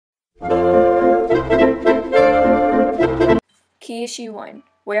Key Issue 1.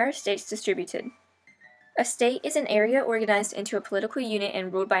 Where are states distributed? A state is an area organized into a political unit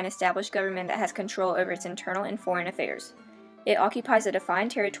and ruled by an established government that has control over its internal and foreign affairs. It occupies a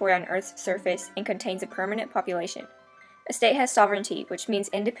defined territory on Earth's surface and contains a permanent population. A state has sovereignty, which means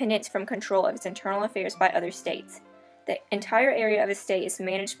independence from control of its internal affairs by other states. The entire area of a state is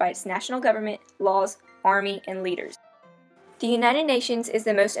managed by its national government, laws, army, and leaders. The United Nations is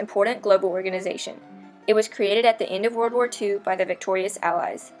the most important global organization. It was created at the end of World War II by the victorious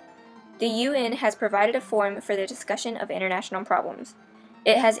Allies. The UN has provided a forum for the discussion of international problems.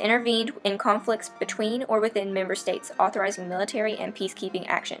 It has intervened in conflicts between or within member states, authorizing military and peacekeeping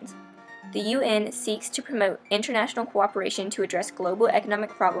actions. The UN seeks to promote international cooperation to address global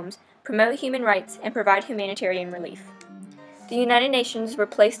economic problems, promote human rights, and provide humanitarian relief. The United Nations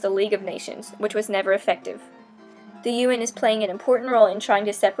replaced the League of Nations, which was never effective. The UN is playing an important role in trying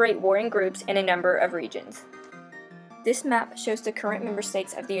to separate warring groups in a number of regions. This map shows the current member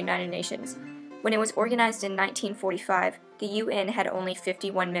states of the United Nations. When it was organized in 1945, the UN had only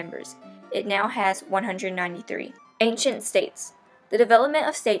 51 members. It now has 193. Ancient states. The development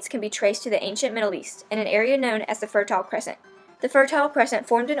of states can be traced to the ancient Middle East, in an area known as the Fertile Crescent. The Fertile Crescent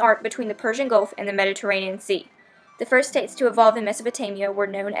formed an arc between the Persian Gulf and the Mediterranean Sea. The first states to evolve in Mesopotamia were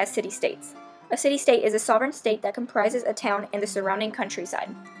known as city-states. A city-state is a sovereign state that comprises a town and the surrounding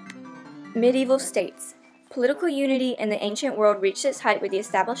countryside. Medieval states. Political unity in the ancient world reached its height with the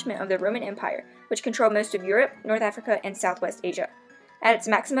establishment of the Roman Empire, which controlled most of Europe, North Africa, and Southwest Asia. At its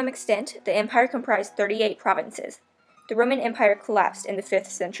maximum extent, the empire comprised 38 provinces. The Roman Empire collapsed in the 5th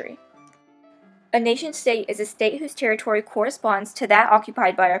century. A nation-state is a state whose territory corresponds to that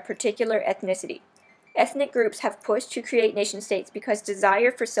occupied by a particular ethnicity. Ethnic groups have pushed to create nation-states because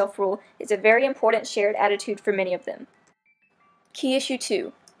desire for self-rule is a very important shared attitude for many of them. Key Issue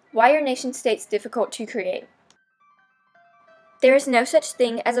 2. Why are nation-states difficult to create? There is no such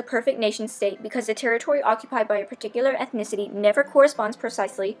thing as a perfect nation-state because the territory occupied by a particular ethnicity never corresponds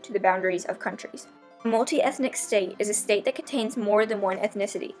precisely to the boundaries of countries. A multi-ethnic state is a state that contains more than one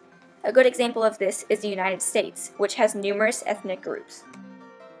ethnicity. A good example of this is the United States, which has numerous ethnic groups.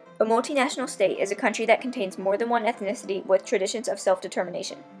 A multinational state is a country that contains more than one ethnicity with traditions of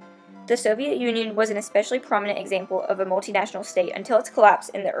self-determination. The Soviet Union was an especially prominent example of a multinational state until its collapse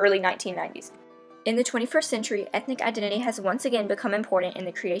in the early 1990s. In the 21st century, ethnic identity has once again become important in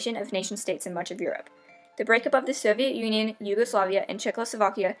the creation of nation-states in much of Europe. The breakup of the Soviet Union, Yugoslavia, and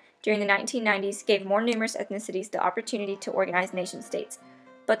Czechoslovakia during the 1990s gave more numerous ethnicities the opportunity to organize nation-states,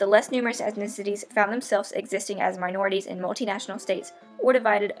 but the less numerous ethnicities found themselves existing as minorities in multinational states or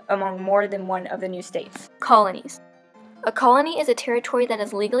divided among more than one of the new states. Colonies. A colony is a territory that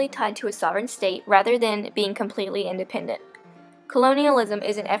is legally tied to a sovereign state rather than being completely independent. Colonialism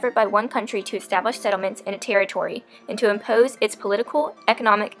is an effort by one country to establish settlements in a territory and to impose its political,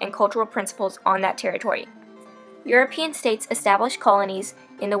 economic, and cultural principles on that territory. European states established colonies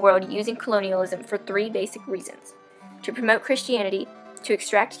in the world using colonialism for 3 basic reasons: to promote Christianity, to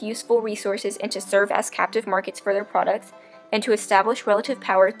extract useful resources and to serve as captive markets for their products, and to establish relative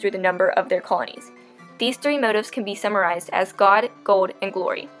power through the number of their colonies. These 3 motives can be summarized as God, gold, and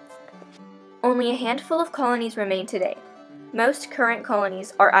glory. Only a handful of colonies remain today. Most current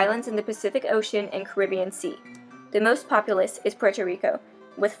colonies are islands in the Pacific Ocean and Caribbean Sea. The most populous is Puerto Rico,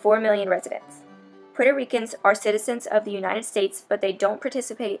 with 4 million residents. Puerto Ricans are citizens of the United States, but they don't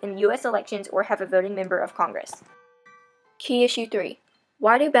participate in U.S. elections or have a voting member of Congress. Key Issue 3.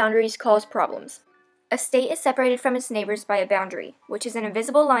 Why do boundaries cause problems? A state is separated from its neighbors by a boundary, which is an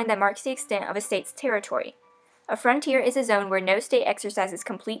invisible line that marks the extent of a state's territory. A frontier is a zone where no state exercises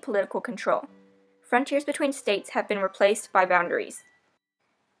complete political control. Frontiers between states have been replaced by boundaries.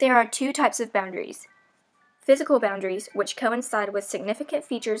 There are 2 types of boundaries: physical boundaries, which coincide with significant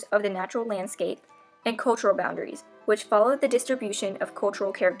features of the natural landscape, and cultural boundaries, which follow the distribution of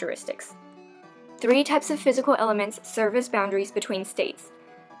cultural characteristics. 3 types of physical elements serve as boundaries between states.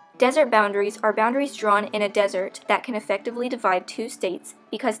 Desert boundaries are boundaries drawn in a desert that can effectively divide 2 states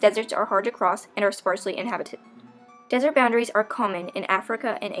because deserts are hard to cross and are sparsely inhabited. Desert boundaries are common in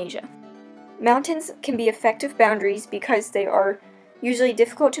Africa and Asia. Mountains can be effective boundaries because they are usually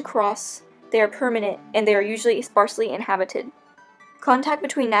difficult to cross, they are permanent, and they are usually sparsely inhabited. Contact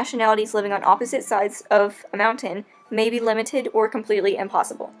between nationalities living on opposite sides of a mountain may be limited or completely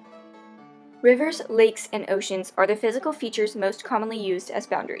impossible. Rivers, lakes, and oceans are the physical features most commonly used as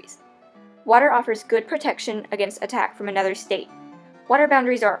boundaries. Water offers good protection against attack from another state. Water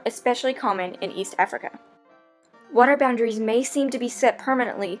boundaries are especially common in East Africa. Water boundaries may seem to be set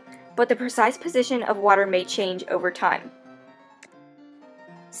permanently, but the precise position of water may change over time.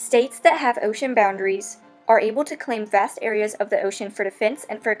 States that have ocean boundaries are able to claim vast areas of the ocean for defense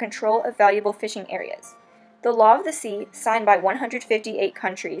and for control of valuable fishing areas. The Law of the Sea, signed by 158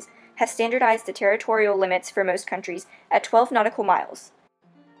 countries, has standardized the territorial limits for most countries at 12 nautical miles.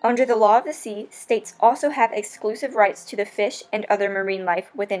 Under the Law of the Sea, states also have exclusive rights to the fish and other marine life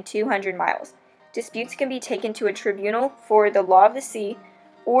within 200 miles. Disputes can be taken to a tribunal for the Law of the Sea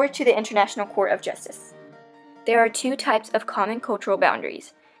or to the International Court of Justice. There are two types of common cultural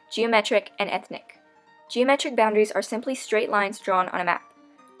boundaries: geometric and ethnic. Geometric boundaries are simply straight lines drawn on a map.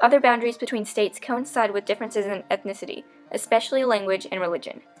 Other boundaries between states coincide with differences in ethnicity, especially language and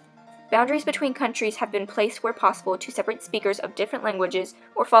religion. Boundaries between countries have been placed where possible to separate speakers of different languages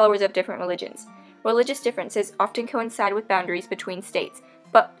or followers of different religions. Religious differences often coincide with boundaries between states,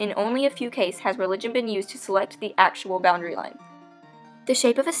 but in only a few cases has religion been used to select the actual boundary line. The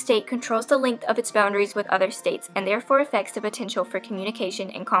shape of a state controls the length of its boundaries with other states and therefore affects the potential for communication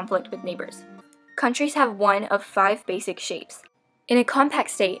and conflict with neighbors. Countries have one of 5 basic shapes. In a compact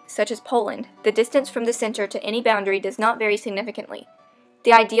state, such as Poland, the distance from the center to any boundary does not vary significantly.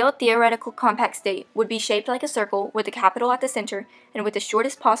 The ideal theoretical compact state would be shaped like a circle with the capital at the center and with the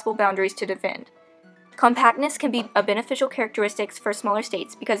shortest possible boundaries to defend. Compactness can be a beneficial characteristic for smaller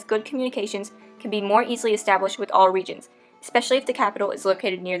states because good communications can be more easily established with all regions, especially if the capital is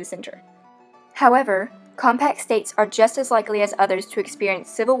located near the center. However, compact states are just as likely as others to experience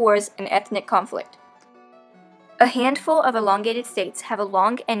civil wars and ethnic conflict. A handful of elongated states have a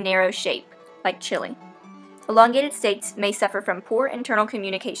long and narrow shape, like Chile. Elongated states may suffer from poor internal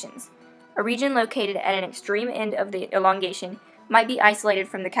communications. A region located at an extreme end of the elongation might be isolated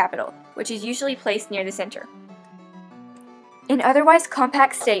from the capital, which is usually placed near the center. An otherwise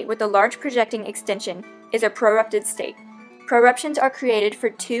compact state with a large projecting extension is a prorupted state. Proruptions are created for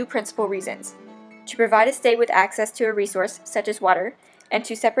 2 principal reasons: to provide a state with access to a resource, such as water, and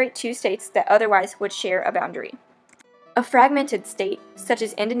to separate 2 states that otherwise would share a boundary. A fragmented state, such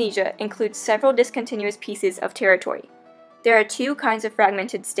as Indonesia, includes several discontinuous pieces of territory. There are 2 kinds of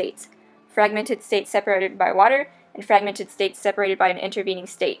fragmented states: fragmented states separated by water and fragmented states separated by an intervening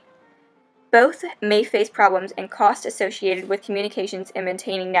state. Both may face problems and costs associated with communications and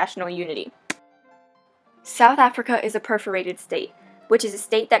maintaining national unity. South Africa is a perforated state, which is a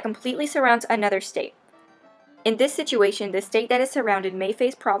state that completely surrounds another state. In this situation, the state that is surrounded may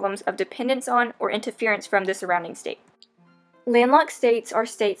face problems of dependence on or interference from the surrounding state. Landlocked states are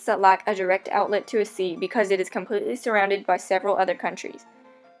states that lack a direct outlet to a sea because it is completely surrounded by several other countries.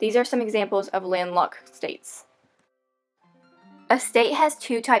 These are some examples of landlocked states. A state has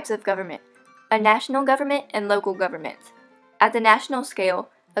 2 types of government: a national government and local governments. At the national scale,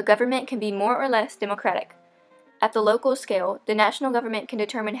 a government can be more or less democratic. At the local scale, the national government can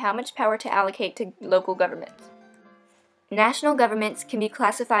determine how much power to allocate to local governments. National governments can be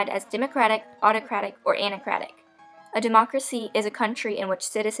classified as democratic, autocratic, or anacratic. A democracy is a country in which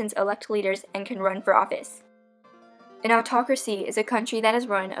citizens elect leaders and can run for office. An autocracy is a country that is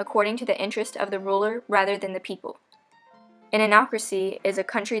run according to the interest of the ruler rather than the people. An anocracy is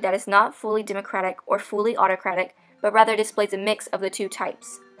a country that is not fully democratic or fully autocratic, but rather displays a mix of the 2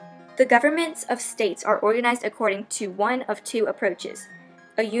 types. The governments of states are organized according to one of 2 approaches.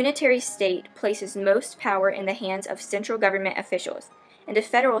 A unitary state places most power in the hands of central government officials, and a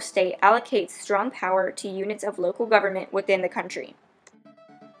federal state allocates strong power to units of local government within the country.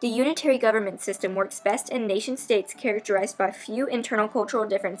 The unitary government system works best in nation-states characterized by few internal cultural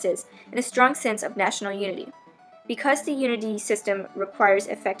differences and a strong sense of national unity. Because the unity system requires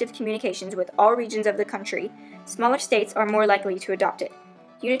effective communications with all regions of the country, smaller states are more likely to adopt it.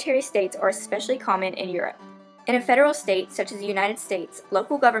 Unitary states are especially common in Europe. In a federal state, such as the United States,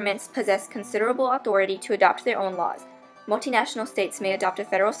 local governments possess considerable authority to adopt their own laws. Multinational states may adopt a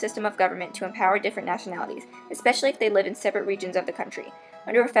federal system of government to empower different nationalities, especially if they live in separate regions of the country.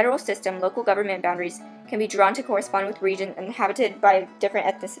 Under a federal system, local government boundaries can be drawn to correspond with regions inhabited by different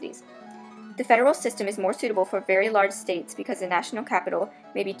ethnicities. The federal system is more suitable for very large states because the national capital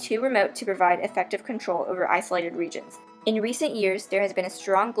may be too remote to provide effective control over isolated regions. In recent years, there has been a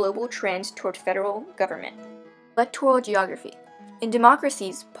strong global trend toward federal government. Electoral geography. In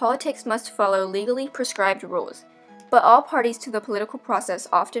democracies, politics must follow legally prescribed rules, but all parties to the political process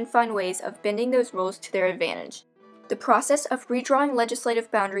often find ways of bending those rules to their advantage. The process of redrawing legislative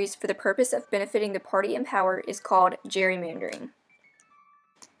boundaries for the purpose of benefiting the party in power is called gerrymandering.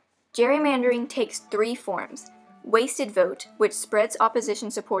 Gerrymandering takes 3 forms: wasted vote, which spreads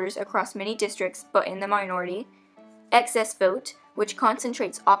opposition supporters across many districts but in the minority; excess vote, which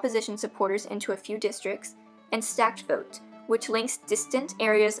concentrates opposition supporters into a few districts; and stacked vote, which links distant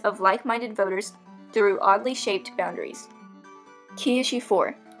areas of like-minded voters through oddly shaped boundaries. Key Issue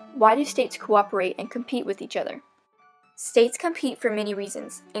 4. Why do states cooperate and compete with each other? States compete for many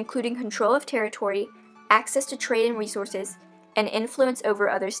reasons, including control of territory, access to trade and resources, and influence over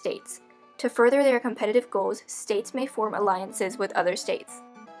other states. To further their competitive goals, states may form alliances with other states.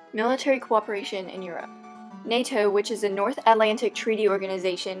 Military cooperation in Europe. NATO, which is a North Atlantic Treaty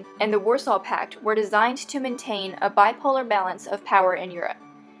Organization, and the Warsaw Pact were designed to maintain a bipolar balance of power in Europe.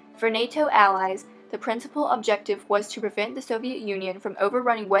 For NATO allies, the principal objective was to prevent the Soviet Union from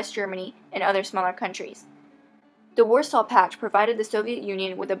overrunning West Germany and other smaller countries. The Warsaw Pact provided the Soviet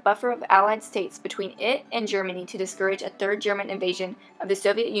Union with a buffer of allied states between it and Germany to discourage a third German invasion of the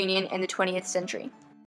Soviet Union in the 20th century.